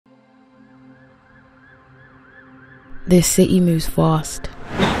This city moves fast.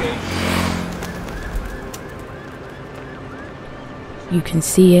 You can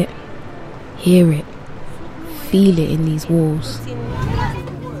see it, hear it, feel it in these walls.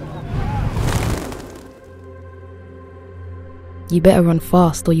 You better run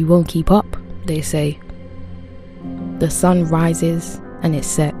fast or you won't keep up, they say. The sun rises and it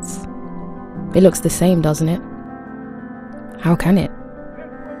sets. It looks the same, doesn't it? How can it?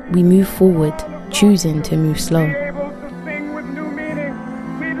 We move forward, choosing to move slow.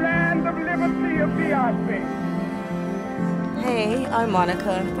 Hey, I'm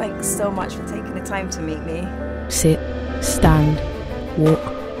Monica. Thanks so much for taking the time to meet me. Sit, stand,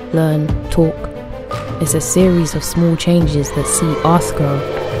 walk, learn, talk. It's a series of small changes that see us grow.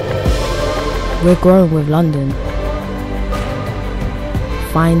 We're growing with London,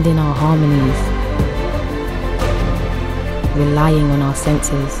 finding our harmonies, relying on our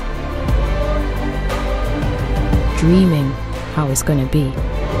senses, dreaming how it's gonna be.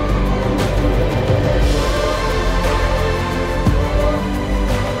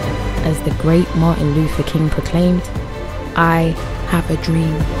 As the great Martin Luther King proclaimed, I have a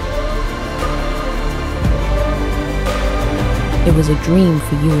dream. It was a dream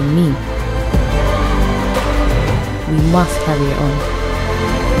for you and me. We must carry it on.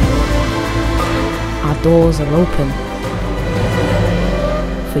 Our doors are open,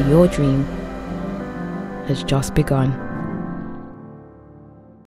 for your dream has just begun.